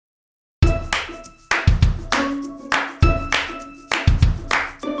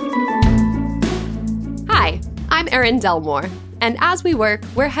Erin Delmore, and as we work,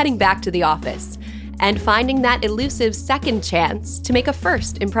 we're heading back to the office and finding that elusive second chance to make a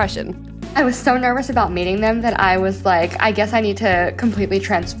first impression. I was so nervous about meeting them that I was like, I guess I need to completely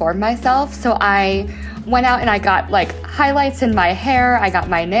transform myself. So I went out and I got highlights in my hair, I got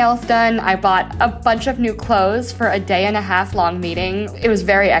my nails done, I bought a bunch of new clothes for a 1.5 day long meeting. It was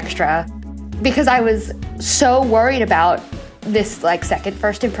very extra because I was so worried about this second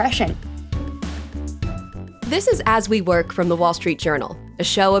first impression. This is As We Work from the Wall Street Journal, a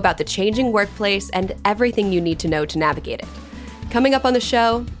show about the changing workplace and everything you need to know to navigate it. Coming up on the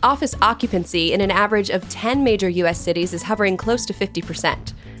show, office occupancy in an average of 10 major U.S. cities is hovering close to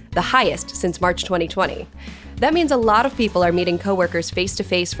 50%, the highest since March 2020. That means a lot of people are meeting coworkers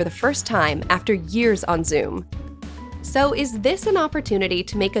face-to-face for the first time after years on Zoom. So is this an opportunity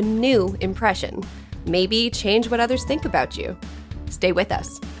to make a new impression? Maybe change what others think about you? Stay with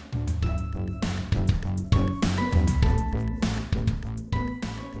us.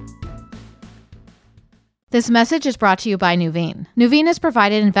 This message is brought to you by Nuveen. Nuveen has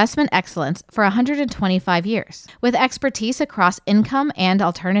provided investment excellence for 125 years, with expertise across income and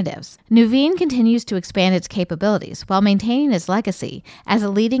alternatives. Nuveen continues to expand its capabilities while maintaining its legacy as a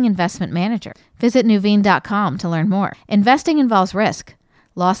leading investment manager. Visit Nuveen.com to learn more. Investing involves risk.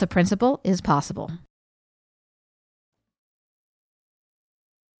 Loss of principal is possible.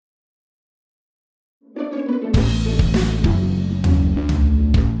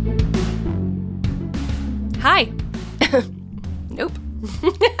 Hi. Nope.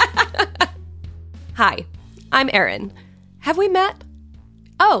 Hi, I'm Erin. Have we met?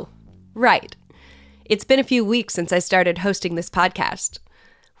 Oh, right. It's been a few weeks since I started hosting this podcast.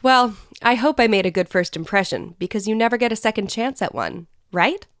 Well, I hope I made a good first impression because you never get a second chance at one,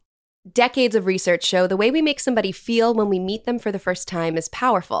 right? Decades of research show the way we make somebody feel when we meet them for the first time is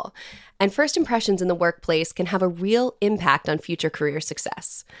powerful, and first impressions in the workplace can have a real impact on future career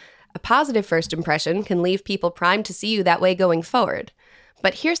success. A positive first impression can leave people primed to see you that way going forward.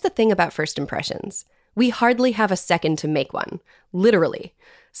 But here's the thing about first impressions. We hardly have a second to make one. Literally.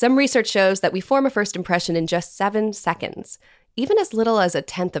 Some research shows that we form a first impression in just 7 seconds, even as little as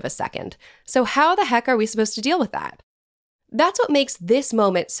 1/10 of a second. So how the heck are we supposed to deal with that? That's what makes this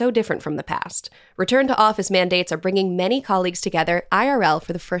moment so different from the past. Return to office mandates are bringing many colleagues together IRL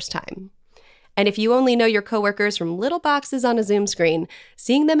for the first time. And if you only know your coworkers from little boxes on a Zoom screen,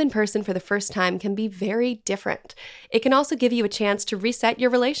 seeing them in person for the first time can be very different. It can also give you a chance to reset your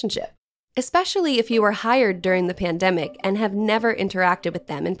relationship, especially if you were hired during the pandemic and have never interacted with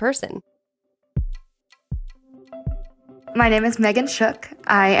them in person. My name is Megan Shook.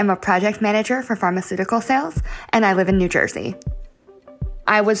 I am a project manager for pharmaceutical sales, and I live in New Jersey.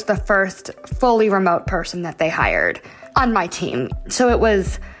 I was the first fully remote person that they hired on my team, so it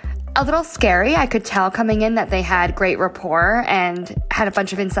was a little scary. I could tell coming in that they had great rapport and had a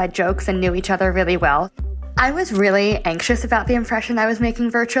bunch of inside jokes and knew each other really well. I was really anxious about the impression I was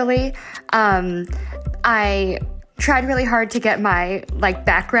making virtually. I tried really hard to get my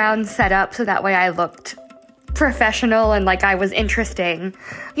background set up so that way I looked professional and like I was interesting.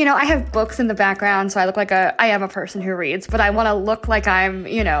 You know, I have books in the background, so I look like I am a person who reads, but I want to look like I'm,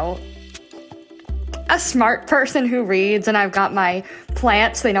 a smart person who reads, and I've got my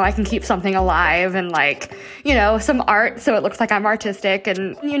plants so they know I can keep something alive, and some art so it looks like I'm artistic,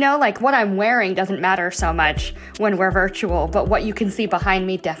 and what I'm wearing doesn't matter so much when we're virtual, but what you can see behind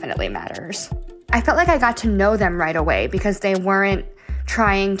me definitely matters. I felt like I got to know them right away because they weren't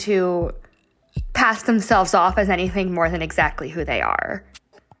trying to pass themselves off as anything more than exactly who they are.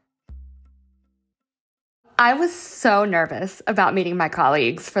 I was so nervous about meeting my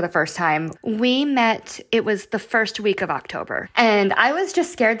colleagues for the first time. We met, it was the first week of October, and I was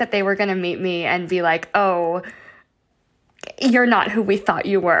just scared that they were going to meet me and be like, oh, you're not who we thought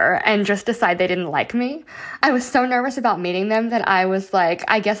you were, and just decide they didn't like me. I was so nervous about meeting them that I was like,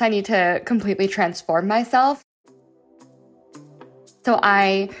 I guess I need to completely transform myself. So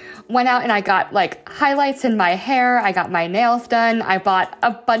I went out and I got highlights in my hair, I got my nails done, I bought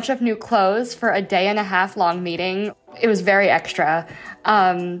a bunch of new clothes for a 1.5 day long meeting. It was very extra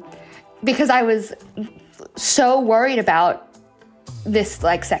because I was so worried about this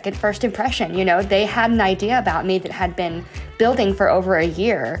second first impression. They had an idea about me that had been building for over a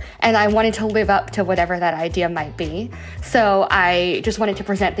year, and I wanted to live up to whatever that idea might be. So I just wanted to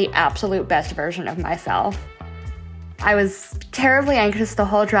present the absolute best version of myself. I was terribly anxious the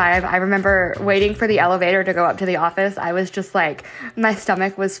whole drive. I remember waiting for the elevator to go up to the office. I was just my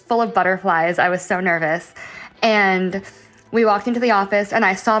stomach was full of butterflies. I was so nervous. And we walked into the office and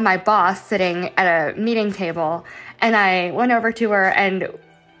I saw my boss sitting at a meeting table, and I went over to her and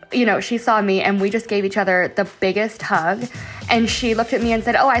She saw me and we just gave each other the biggest hug. And she looked at me and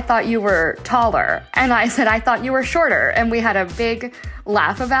said, "Oh, I thought you were taller." And I said, "I thought you were shorter." And we had a big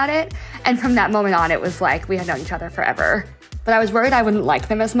laugh about it. And from that moment on, it was like we had known each other forever. But I was worried I wouldn't like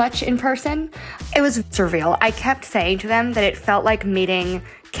them as much in person. It was surreal. I kept saying to them that it felt like meeting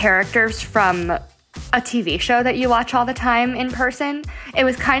characters from a TV show that you watch all the time in person. It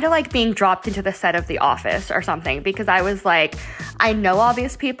was kind of like being dropped into the set of The Office or something, because I was like, I know all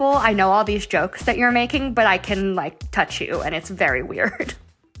these people, I know all these jokes that you're making, but I can touch you, and it's very weird.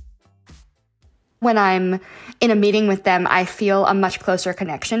 When I'm in a meeting with them, I feel a much closer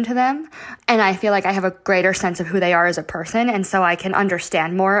connection to them, and I feel like I have a greater sense of who they are as a person, and so I can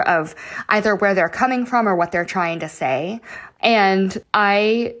understand more of either where they're coming from or what they're trying to say. And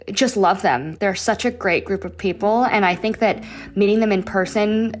I just love them. They're such a great group of people, and I think that meeting them in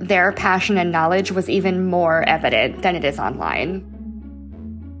person, their passion and knowledge was even more evident than it is online.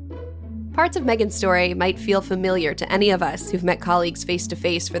 Parts of Megan's story might feel familiar to any of us who've met colleagues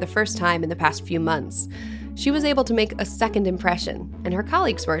face-to-face for the first time in the past few months. She was able to make a second impression, and her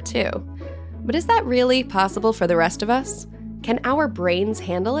colleagues were too. But is that really possible for the rest of us? Can our brains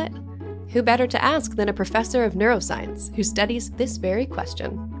handle it? Who better to ask than a professor of neuroscience who studies this very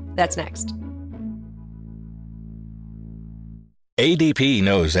question? That's next. ADP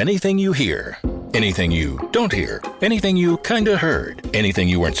knows anything you hear, anything you don't hear, anything you kinda heard, anything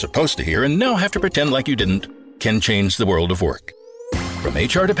you weren't supposed to hear and now have to pretend like you didn't, can change the world of work. From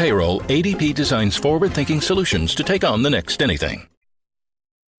HR to payroll, ADP designs forward-thinking solutions to take on the next anything.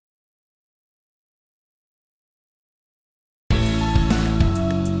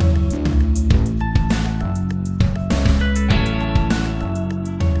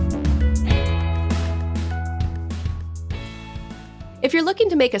 If you're looking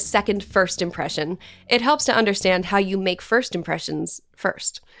to make a second first impression, it helps to understand how you make first impressions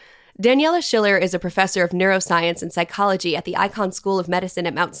first. Daniela Schiller is a professor of neuroscience and psychology at the Icahn School of Medicine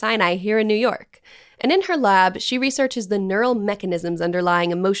at Mount Sinai here in New York. And in her lab, she researches the neural mechanisms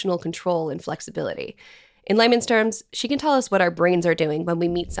underlying emotional control and flexibility. In layman's terms, she can tell us what our brains are doing when we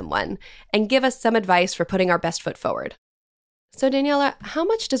meet someone and give us some advice for putting our best foot forward. So Daniela, how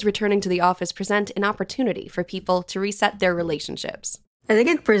much does returning to the office present an opportunity for people to reset their relationships? I think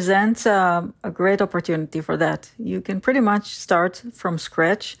it presents a great opportunity for that. You can pretty much start from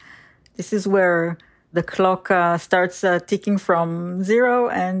scratch. This is where the clock starts ticking from zero,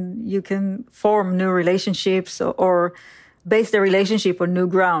 and you can form new relationships or base the relationship on new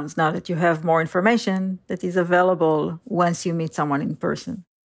grounds now that you have more information that is available once you meet someone in person.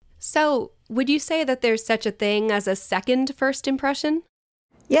 So, would you say that there's such a thing as a second first impression?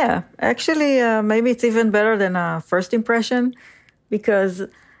 Yeah, actually, maybe it's even better than a first impression, because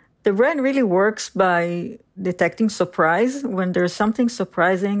the brain really works by detecting surprise. When there's something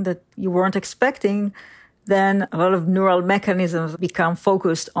surprising that you weren't expecting, then a lot of neural mechanisms become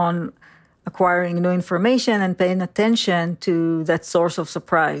focused on acquiring new information and paying attention to that source of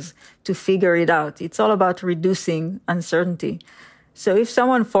surprise to figure it out. It's all about reducing uncertainty. So if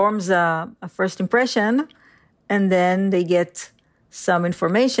someone forms a first impression and then they get some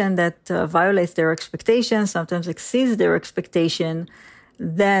information that violates their expectations, sometimes exceeds their expectation,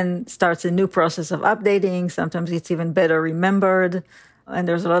 then starts a new process of updating. Sometimes it's even better remembered, and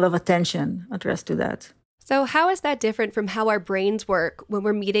there's a lot of attention addressed to that. So how is that different from how our brains work when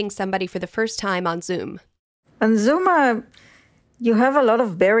we're meeting somebody for the first time on Zoom? On Zoom, you have a lot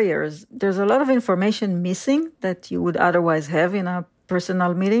of barriers. There's a lot of information missing that you would otherwise have in a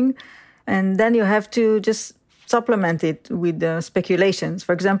personal meeting. And then you have to just supplement it with speculations.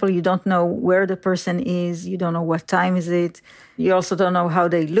 For example, you don't know where the person is. You don't know what time is it. You also don't know how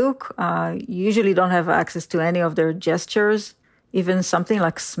they look. You usually don't have access to any of their gestures, even something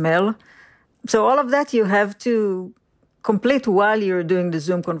like smell. So all of that you have to complete while you're doing the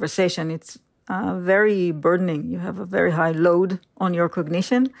Zoom conversation. It's very burdening. You have a very high load on your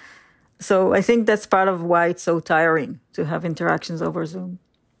cognition. So I think that's part of why it's so tiring to have interactions over Zoom.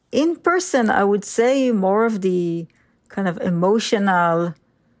 In person, I would say more of the kind of emotional,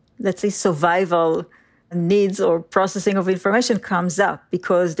 let's say survival needs or processing of information comes up,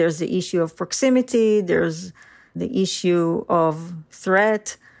 because there's the issue of proximity, there's the issue of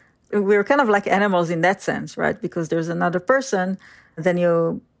threat. We're kind of like animals in that sense, right? Because there's another person, then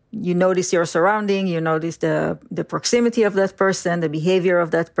you notice your surrounding, you notice the proximity of that person, the behavior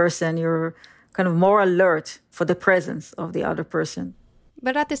of that person. You're kind of more alert for the presence of the other person.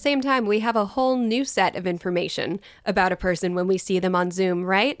 But at the same time, we have a whole new set of information about a person when we see them on Zoom,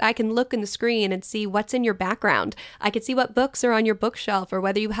 right? I can look in the screen and see what's in your background. I can see what books are on your bookshelf or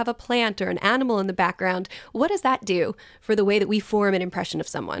whether you have a plant or an animal in the background. What does that do for the way that we form an impression of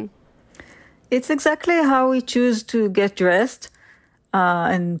someone? It's exactly how we choose to get dressed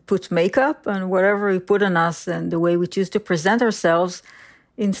and put makeup and whatever we put on us and the way we choose to present ourselves.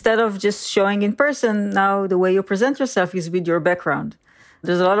 Instead of just showing in person, now the way you present yourself is with your background.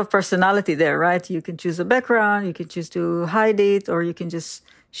 There's a lot of personality there, right? You can choose a background, you can choose to hide it, or you can just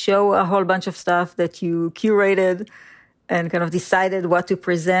show a whole bunch of stuff that you curated and kind of decided what to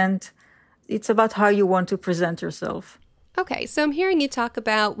present. It's about how you want to present yourself. Okay, so I'm hearing you talk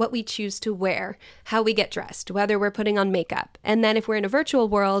about what we choose to wear, how we get dressed, whether we're putting on makeup, and then if we're in a virtual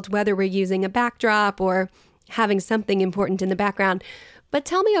world, whether we're using a backdrop or having something important in the background. But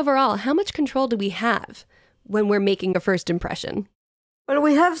tell me overall, how much control do we have when we're making a first impression? Well,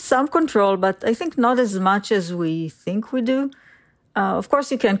 we have some control, but I think not as much as we think we do. Of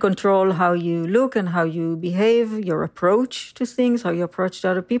course, you can control how you look and how you behave, your approach to things, how you approach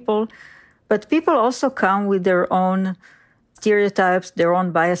to other people. But people also come with their own stereotypes, their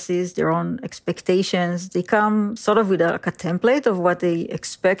own biases, their own expectations. They come sort of with a template of what they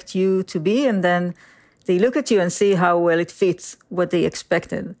expect you to be, and then they look at you and see how well it fits what they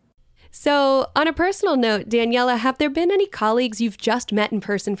expected. So, on a personal note, Daniela, have there been any colleagues you've just met in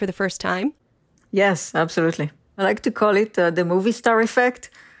person for the first time? Yes, absolutely. I like to call it the movie star effect,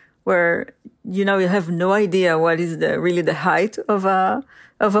 where, you have no idea what is really the height of a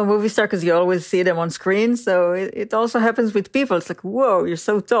movie star because you always see them on screen. So it also happens with people. It's like, whoa, you're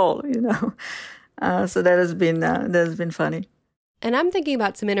so tall, So that has been funny. And I'm thinking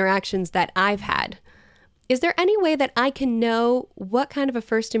about some interactions that I've had. Is there any way that I can know what kind of a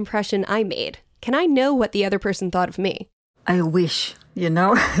first impression I made? Can I know what the other person thought of me? I wish,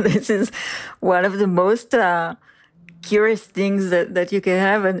 this is one of the most curious things that you can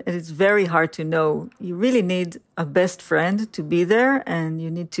have, and it's very hard to know. You really need a best friend to be there, and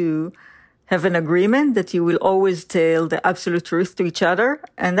you need to have an agreement that you will always tell the absolute truth to each other,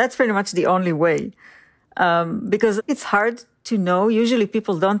 and that's pretty much the only way. Because it's hard to know. Usually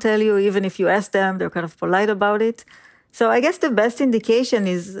people don't tell you, even if you ask them, they're kind of polite about it. So I guess the best indication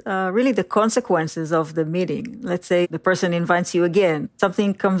is really the consequences of the meeting. Let's say the person invites you again.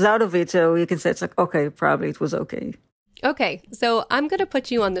 Something comes out of it, so you can say, it's like, okay, probably it was okay. Okay, so I'm going to put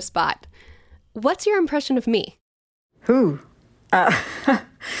you on the spot. What's your impression of me? Who? What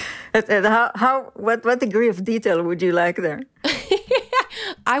degree of detail would you like there?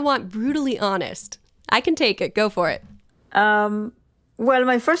 I want brutally honest. I can take it. Go for it. Well,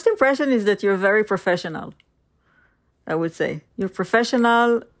 my first impression is that you're very professional, I would say. You're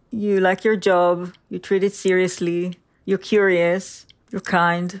professional, you like your job, you treat it seriously, you're curious, you're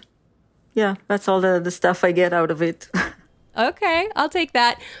kind. Yeah, that's all the stuff I get out of it. Okay, I'll take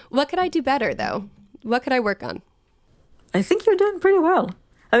that. What could I do better, though? What could I work on? I think you're doing pretty well.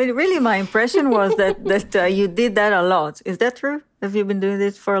 I mean, really, my impression was that you did that a lot. Is that true? Have you been doing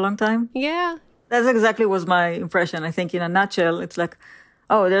this for a long time? Yeah. That's exactly was my impression. I think in a nutshell, it's like,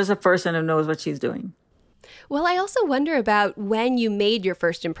 oh, there's a person who knows what she's doing. Well, I also wonder about when you made your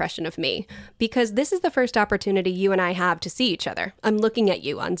first impression of me, because this is the first opportunity you and I have to see each other. I'm looking at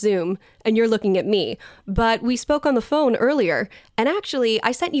you on Zoom, and you're looking at me. But we spoke on the phone earlier, and actually,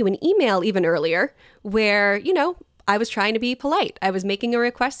 I sent you an email even earlier where, I was trying to be polite. I was making a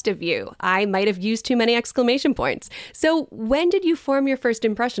request of you. I might have used too many exclamation points. So when did you form your first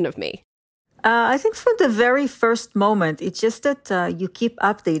impression of me? I think from the very first moment. It's just that you keep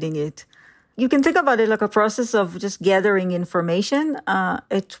updating it. You can think about it like a process of just gathering information.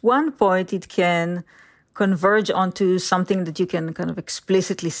 At one point, it can converge onto something that you can kind of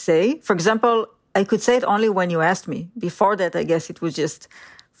explicitly say. For example, I could say it only when you asked me. Before that, I guess it was just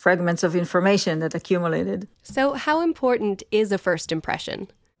fragments of information that accumulated. So how important is a first impression?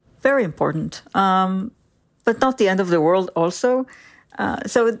 Very important, but not the end of the world also.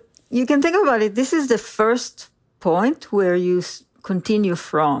 So you can think about it. This is the first point where you continue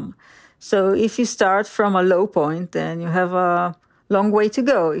from. So if you start from a low point, then you have a long way to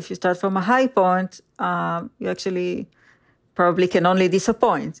go. If you start from a high point, you actually probably can only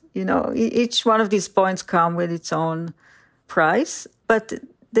disappoint. Each one of these points come with its own price. But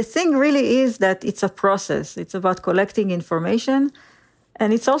the thing really is that it's a process. It's about collecting information.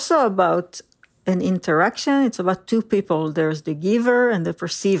 And it's also about an interaction. It's about two people. There's the giver and the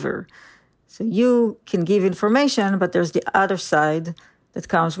perceiver. So you can give information, but there's the other side that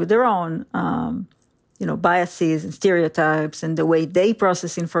comes with their own, biases and stereotypes and the way they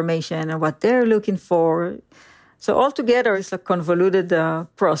process information and what they're looking for. So altogether, it's a convoluted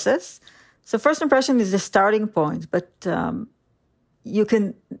process. So first impression is the starting point, but I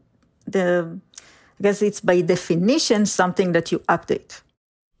guess it's by definition something that you update.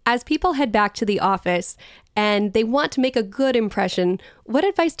 As people head back to the office and they want to make a good impression, what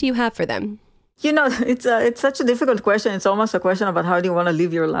advice do you have for them? You know, it's such a difficult question. It's almost a question about how do you want to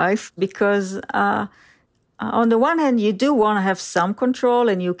live your life? Because on the one hand, you do want to have some control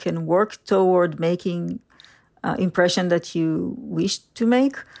and you can work toward making impression that you wish to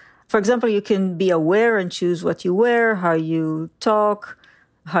make. For example, you can be aware and choose what you wear, how you talk,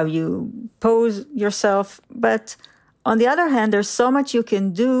 how you pose yourself. But on the other hand, there's so much you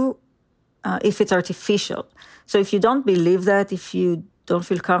can do if it's artificial. So if you don't believe that, if you don't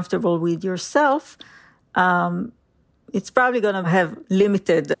feel comfortable with yourself, it's probably going to have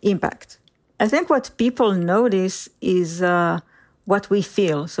limited impact. I think what people notice is what we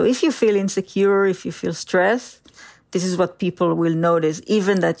feel. So if you feel insecure, if you feel stressed, this is what people will notice,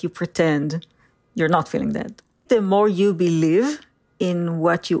 even that you pretend you're not feeling that. The more you believe in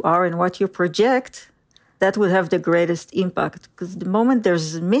what you are and what you project, that will have the greatest impact. Because the moment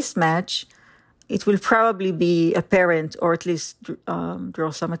there's a mismatch, it will probably be apparent or at least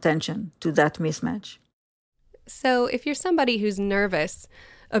draw some attention to that mismatch. So if you're somebody who's nervous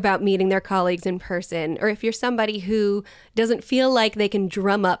about meeting their colleagues in person, or if you're somebody who doesn't feel like they can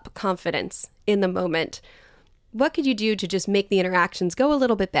drum up confidence in the moment, what could you do to just make the interactions go a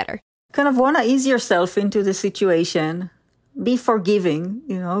little bit better? Kind of want to ease yourself into the situation. Be forgiving,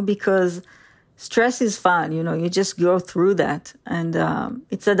 because stress is fun. You just go through that. And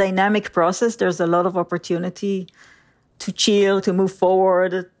it's a dynamic process. There's a lot of opportunity to chill, to move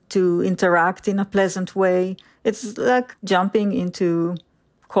forward, to interact in a pleasant way. It's like jumping into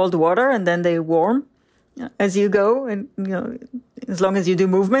cold water and then they warm as you go. And, as long as you do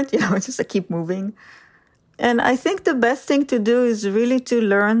movement, it's just keep moving. And I think the best thing to do is really to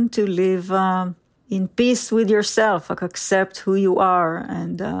learn to live in peace with yourself, accept who you are,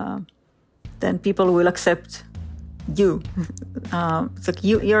 and then people will accept you. It's like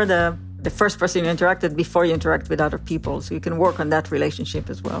you're the first person you interacted before you interact with other people, so you can work on that relationship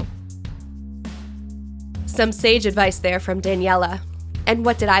as well. Some sage advice there from Daniela. And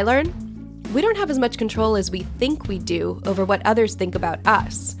what did I learn? We don't have as much control as we think we do over what others think about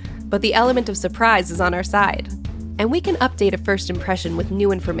us. But the element of surprise is on our side, and we can update a first impression with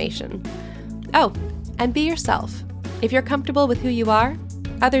new information. Oh, and be yourself. If you're comfortable with who you are,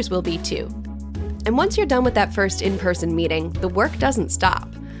 others will be too. And once you're done with that first in-person meeting, the work doesn't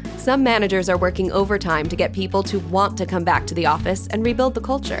stop. Some managers are working overtime to get people to want to come back to the office and rebuild the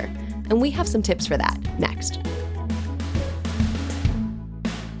culture, and we have some tips for that next.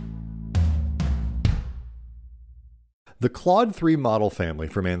 The Claude 3 model family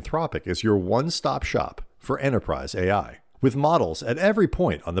from Anthropic is your one-stop shop for enterprise AI. With models at every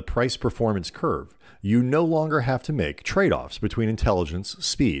point on the price-performance curve, you no longer have to make trade-offs between intelligence,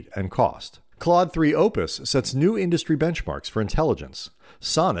 speed, and cost. Claude 3 Opus sets new industry benchmarks for intelligence.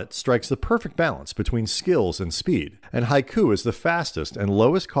 Sonnet strikes the perfect balance between skills and speed, and Haiku is the fastest and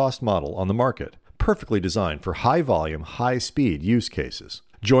lowest-cost model on the market, perfectly designed for high-volume, high-speed use cases.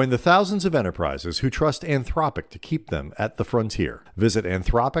 Join the thousands of enterprises who trust Anthropic to keep them at the frontier. Visit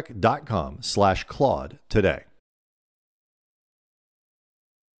anthropic.com/Claude today.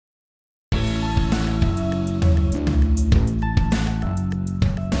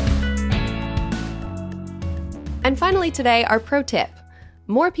 And finally today, our pro tip.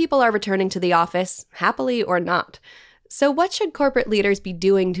 More people are returning to the office, happily or not. So what should corporate leaders be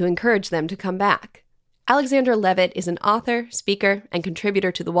doing to encourage them to come back? Alexandra Levitt is an author, speaker, and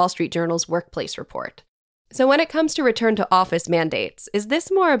contributor to the Wall Street Journal's Workplace Report. So when it comes to return to office mandates, is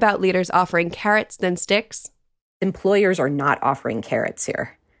this more about leaders offering carrots than sticks? Employers are not offering carrots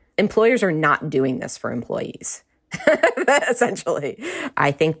here. Employers are not doing this for employees, essentially.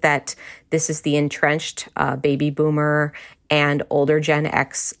 I think that this is the entrenched baby boomer and older Gen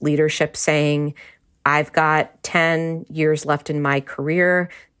X leadership saying, I've got 10 years left in my career.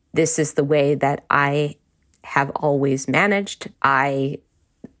 This is the way that I have always managed. I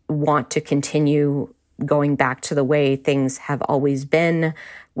want to continue going back to the way things have always been.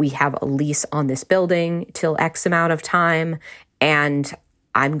 We have a lease on this building till X amount of time, and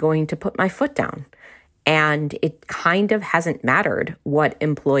I'm going to put my foot down. And it kind of hasn't mattered what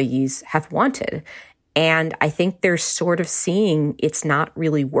employees have wanted. And I think they're sort of seeing it's not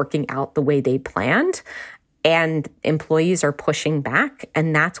really working out the way they planned. And employees are pushing back,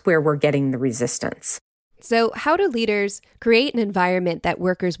 and that's where we're getting the resistance. So how do leaders create an environment that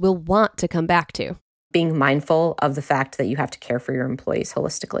workers will want to come back to? Being mindful of the fact that you have to care for your employees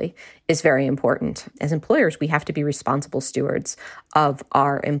holistically is very important. As employers, we have to be responsible stewards of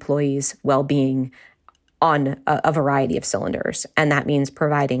our employees' well-being on a variety of cylinders. And that means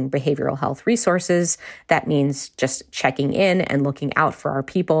providing behavioral health resources. That means just checking in and looking out for our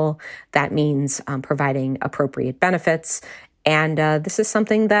people. That means providing appropriate benefits. And this is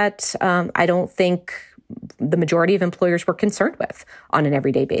something that I don't think the majority of employers were concerned with on an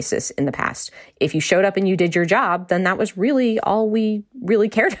everyday basis in the past. If you showed up and you did your job, then that was really all we really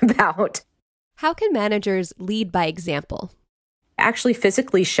cared about. How can managers lead by example? Actually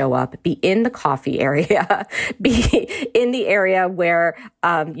physically show up, be in the coffee area, be in the area where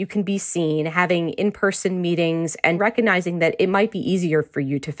you can be seen, having in-person meetings, and recognizing that it might be easier for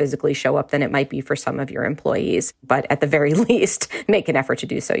you to physically show up than it might be for some of your employees. But at the very least, make an effort to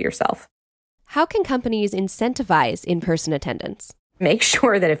do so yourself. How can companies incentivize in-person attendance? Make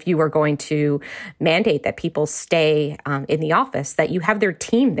sure that if you are going to mandate that people stay in the office, that you have their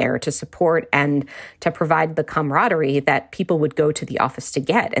team there to support and to provide the camaraderie that people would go to the office to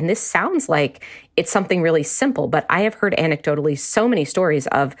get. And this sounds like it's something really simple, but I have heard anecdotally so many stories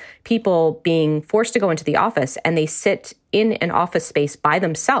of people being forced to go into the office and they sit in an office space by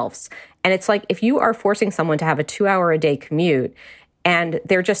themselves. And it's like, if you are forcing someone to have a 2-hour-a-day commute and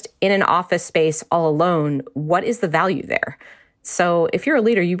they're just in an office space all alone, what is the value there? So if you're a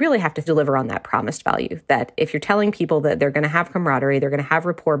leader, you really have to deliver on that promised value, that if you're telling people that they're going to have camaraderie, they're going to have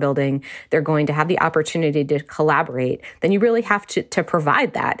rapport building, they're going to have the opportunity to collaborate, then you really have to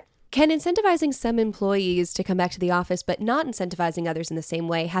provide that. Can incentivizing some employees to come back to the office but not incentivizing others in the same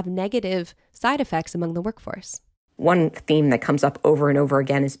way have negative side effects among the workforce? One theme that comes up over and over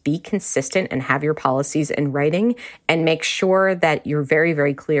again is be consistent and have your policies in writing and make sure that you're very,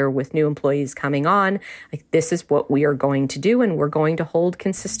 very clear with new employees coming on. Like, this is what we are going to do and we're going to hold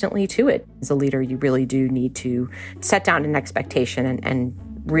consistently to it. As a leader, you really do need to set down an expectation and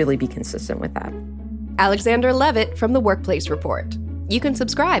really be consistent with that. Alexandra Levitt from the Workplace Report. You can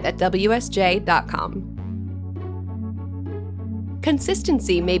subscribe at WSJ.com.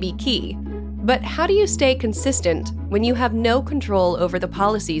 Consistency may be key. But how do you stay consistent when you have no control over the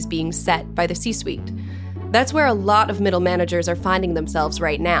policies being set by the C-suite? That's where a lot of middle managers are finding themselves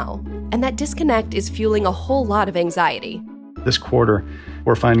right now. And that disconnect is fueling a whole lot of anxiety. This quarter,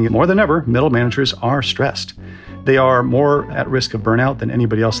 we're finding it more than ever, middle managers are stressed. They are more at risk of burnout than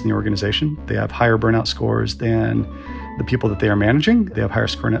anybody else in the organization. They have higher burnout scores than the people that they are managing. They have higher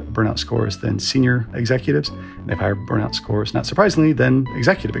burnout scores than senior executives. They have higher burnout scores, not surprisingly, than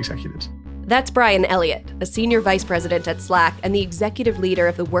executives. That's Brian Elliott, a senior vice president at Slack and the executive leader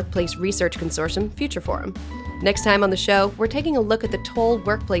of the Workplace Research Consortium Future Forum. Next time on the show, we're taking a look at the toll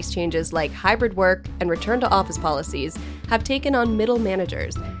workplace changes like hybrid work and return to office policies have taken on middle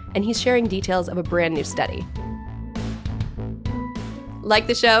managers, and he's sharing details of a brand new study. Like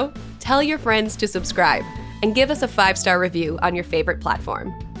the show? Tell your friends to subscribe and give us a 5-star review on your favorite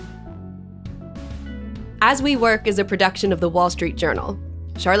platform. As We Work is a production of the Wall Street Journal.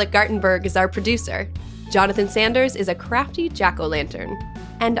 Charlotte Gartenberg is our producer. Jonathan Sanders is a crafty jack-o'-lantern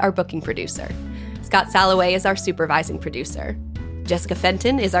and our booking producer. Scott Salloway is our supervising producer. Jessica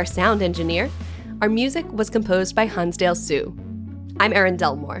Fenton is our sound engineer. Our music was composed by Hansdale Hsu. I'm Erin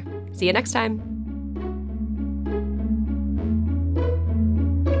Delmore. See you next time.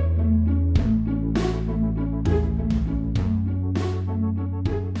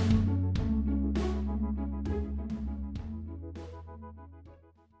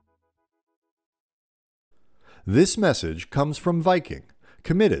 This message comes from Viking,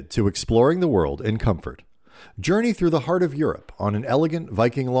 committed to exploring the world in comfort. Journey through the heart of Europe on an elegant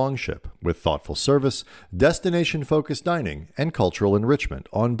Viking longship with thoughtful service, destination-focused dining, and cultural enrichment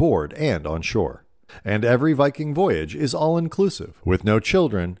on board and on shore. And every Viking voyage is all-inclusive, with no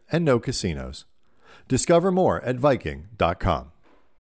children and no casinos. Discover more at Viking.com.